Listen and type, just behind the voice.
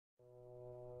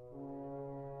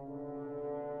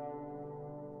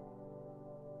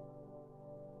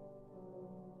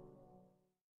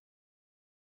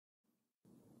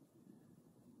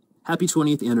Happy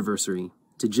 20th anniversary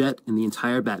to Jet and the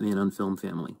entire Batman on Film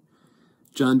family.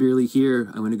 John Bierly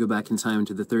here. I want to go back in time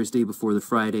to the Thursday before the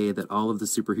Friday that all of the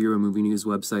superhero movie news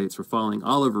websites were falling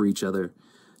all over each other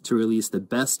to release the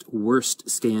best, worst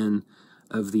scan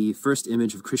of the first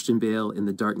image of Christian Bale in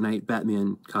the Dark Knight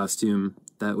Batman costume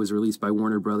that was released by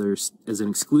Warner Brothers as an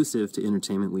exclusive to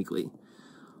Entertainment Weekly.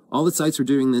 All the sites were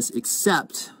doing this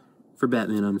except for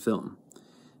Batman on Film.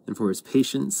 And for his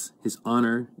patience, his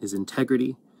honor, his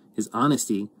integrity, his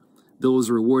honesty, Bill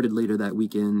was rewarded later that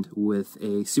weekend with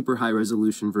a super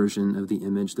high-resolution version of the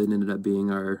image that ended up being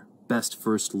our best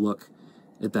first look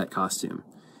at that costume.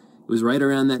 It was right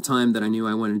around that time that I knew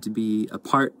I wanted to be a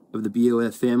part of the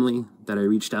BOF family, that I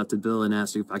reached out to Bill and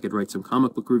asked if I could write some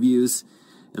comic book reviews,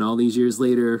 and all these years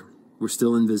later, we're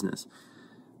still in business.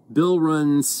 Bill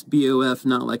runs BOF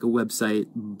not like a website,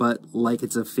 but like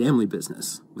it's a family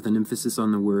business, with an emphasis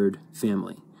on the word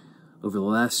family. Over the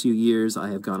last few years, I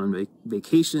have gone on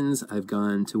vacations, I've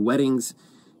gone to weddings,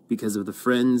 because of the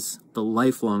friends, the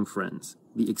lifelong friends,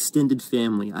 the extended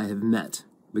family I have met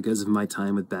because of my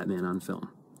time with Batman on Film.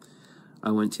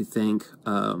 I want to thank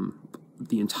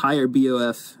the entire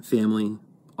BOF family,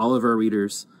 all of our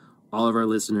readers, all of our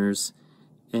listeners,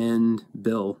 and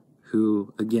Bill,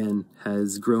 who, again,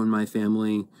 has grown my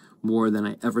family more than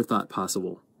I ever thought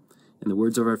possible. In the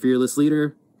words of our fearless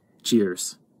leader,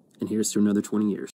 cheers, and here's to another 20 years.